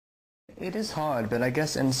It is hard, but I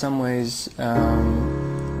guess in some ways being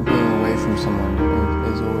away from someone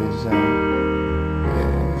is always,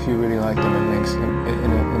 if you really like them, it makes, in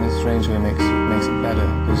a strange way, makes it better,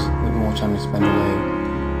 because the more time you spend away,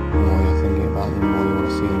 the more you're thinking about them, the more you want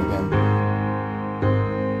to see them again.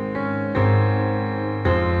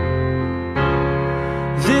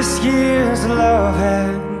 This year's love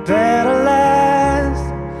had better last.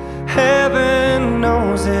 Heaven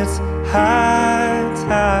knows it's high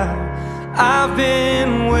time. I've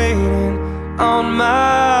been waiting on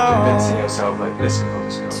my own. Convincing yourself, like, listen,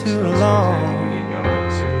 too long.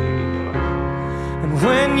 And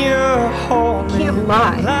when you're holding me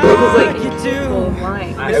like you do,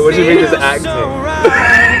 what do you mean is acting?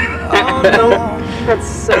 That's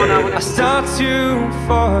so not what I start to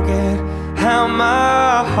forget how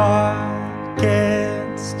my heart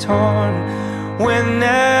gets torn when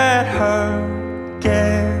that hurt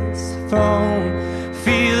gets thrown.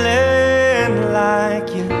 Feeling like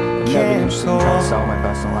you can't go I'm trying to sell my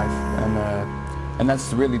personal life, and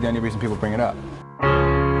that's really the only reason people bring it up.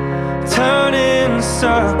 Turning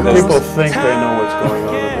circles. People think they know what's going on,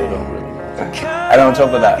 but they don't really know. And on top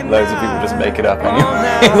of that, loads of people just make it up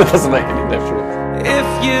anyway. It doesn't make any difference.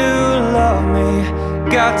 If you love me,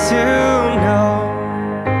 got to know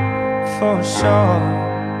for sure.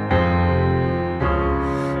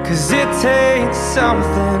 'Cause it takes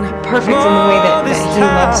something perfect in the way that he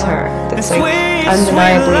loves her. That's like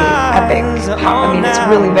undeniably epic. I mean, it's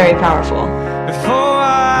really very powerful. Before I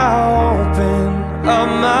open up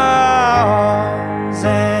my arms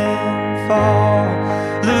and fall,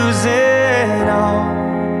 losing all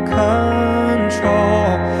control.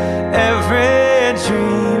 Every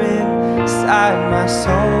dream inside my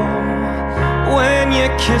soul. When you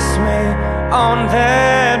kiss me on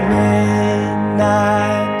that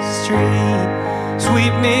midnight street,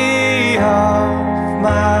 sweep me off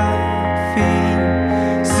my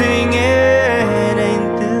feet, singing,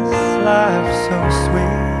 ain't this life so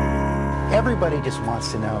sweet? Everybody just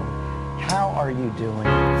wants to know, how are you doing?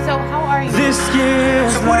 So how are you? This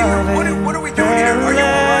year's So what are we doing here? Are you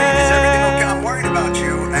alright? Is everything okay? I'm worried about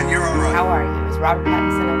you, and you're alright. How are you? Is Robert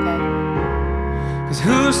Pattinson okay? 'Cause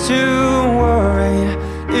who's to worry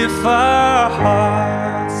if our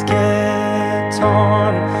hearts get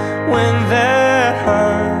torn when that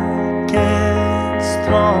hurt gets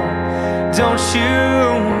thrown? Don't you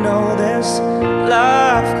know this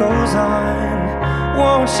life goes on?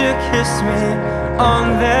 Won't you kiss me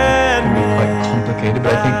on that midnight? Quite complicated,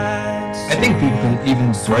 but I think people can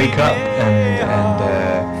even break up and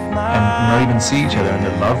not even see each other, and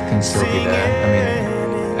the love can still be there. I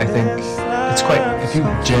mean, I think it's quite, if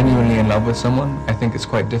you're genuinely in love with someone, I think it's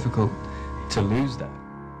quite difficult to lose that.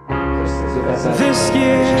 This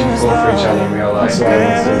year's Fall for each other in real life.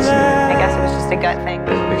 I guess it was just a gut thing.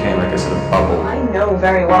 It became like a sort of bubble. I know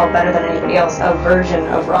very well, better than anybody else, a version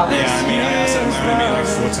of rock. Yeah, I mean, I asked that movie like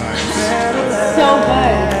 4 times. So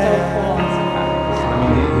good. So cool. I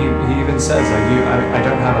mean, he even says, like, I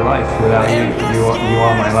don't have a life without you. You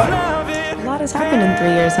are my life. A lot has happened in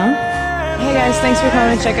 3 years, huh? Hey guys, thanks for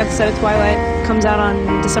coming to check out the set of Twilight. Comes out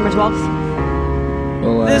on December 12th.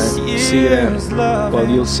 Well, see you then. Well,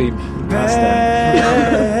 you'll see us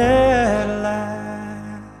then.